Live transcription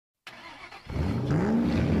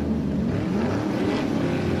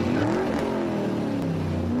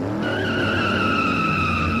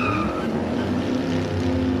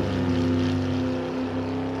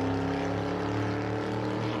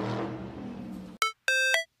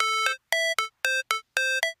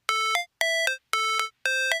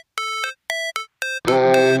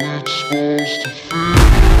it's supposed to feel.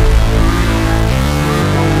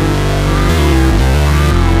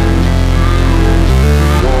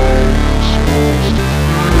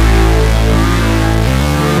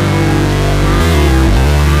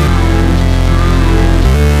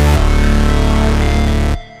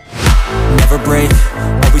 Never break,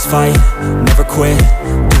 always fight, never quit,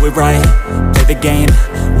 do it right, play the game,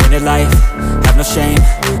 win it life, have no shame,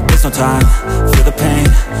 there's no time, feel the pain,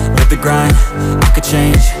 live the grind, I could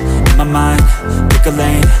change, in my mind, pick a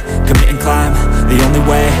lane, commit and climb, the only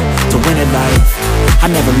way to win it life,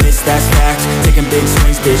 I never miss, that's fact, taking big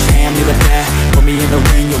swings, bitch, hand me the bat, put me in the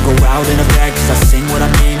ring, you'll go out in a bag, cause I sing what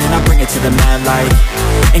I mean and I bring it to the mad light,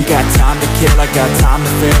 ain't got time to kill, I got time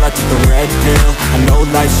to feel, I took the red pill, I know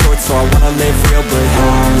life's short so I wanna live real, but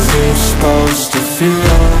how's it supposed to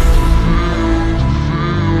feel?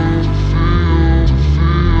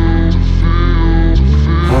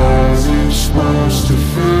 How's it supposed to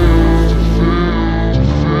feel?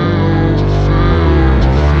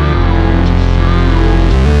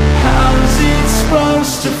 How's it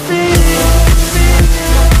supposed to feel?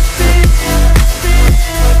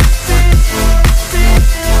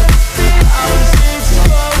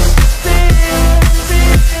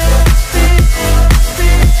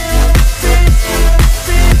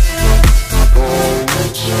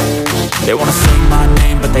 They wanna say my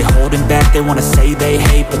name, but they holding back. They wanna say they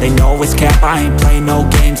hate, but they know it's cap. I ain't play no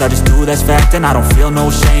games, I just do that's fact. And I don't feel no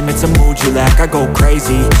shame, it's a mood you lack. I go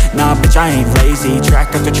crazy, nah bitch I ain't lazy.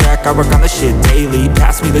 Track after track, I work on the shit daily.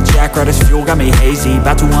 Pass me the jack, right as fuel, got me hazy.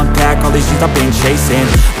 About to unpack all these things I've been chasing.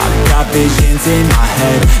 I've got visions in my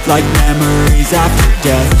head, like memories after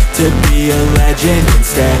death. To be a legend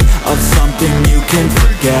instead of something you can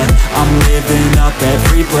forget. I'm living up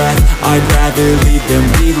every breath, I'd rather lead than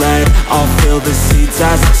be led. I'll fill the seeds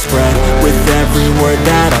as I spread with every word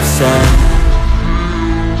that I've said.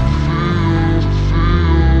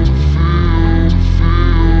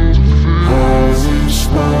 How's it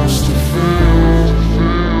supposed to feel?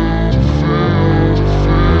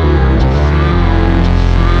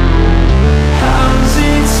 How's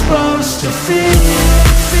it supposed to feel?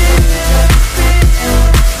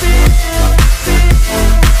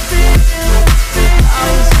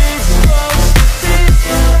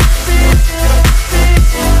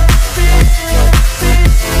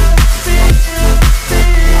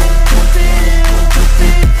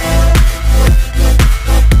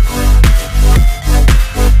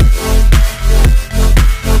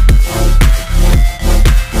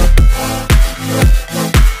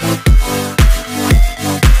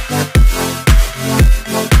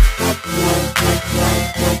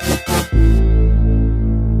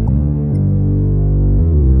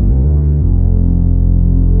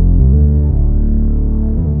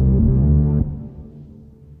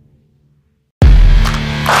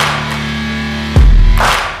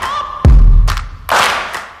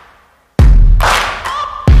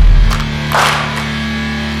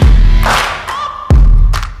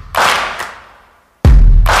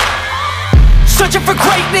 Searching for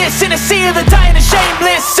greatness in a sea of the dying and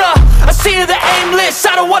shameless, a sea of the aimless.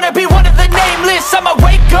 I don't wanna be one of the nameless. I'ma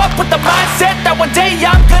wake up with the mindset that one day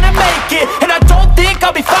I'm gonna make it. And I don't think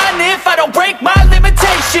I'll be fine if I don't break my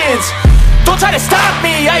limitations. Don't try to stop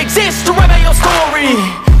me, I exist to write my own story.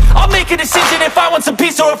 I'll make a decision if I want some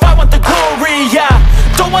peace or if I want the glory. Yeah,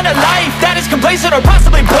 don't want a life that is complacent or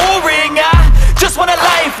possibly boring. I just want a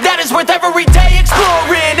life that is worth every day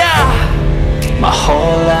exploring. My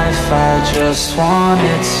whole life I just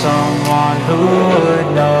wanted someone who would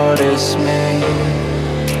notice me.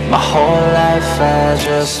 My whole life I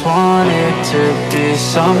just wanted to be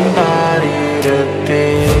somebody to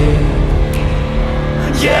be.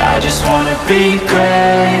 Yeah, I just wanna be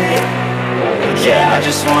great. Yeah, I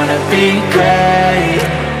just wanna be great.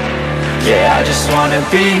 Yeah, I just wanna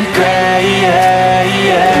be great. Yeah,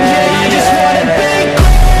 yeah, yeah, I just wanna be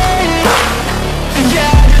great. Yeah,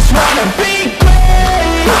 I just wanna be great.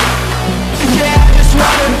 Yeah, I just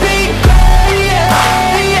wanna be great. Yeah,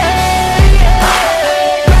 yeah, yeah,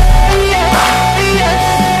 yeah, yeah,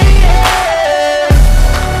 yeah.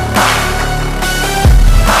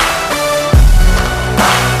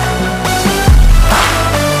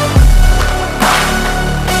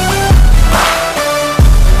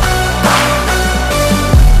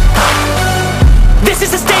 This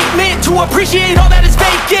is a statement to appreciate all that is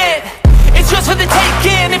vacant. It's just for the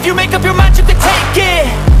taking. If you make up your mind, you can take it.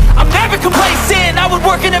 I'm never complacent, I would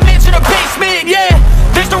work in a mansion or basement, yeah.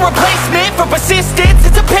 There's no replacement for persistence,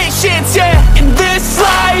 it's a patience, yeah. In this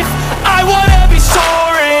life, I wanna be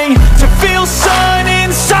soaring, to feel sun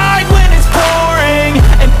inside when it's pouring.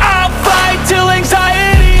 And I'll fight till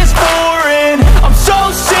anxiety is foreign. I'm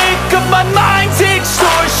so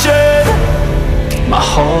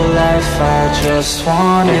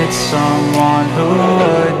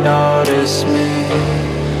just me.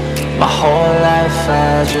 My whole life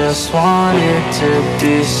I just wanted to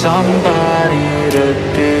be somebody to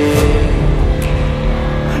be.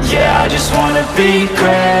 Yeah, I just wanna be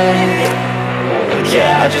great.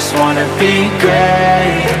 Yeah, I just wanna be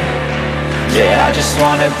great. Yeah, I just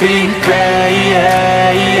wanna be great.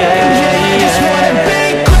 Yeah, I just wanna be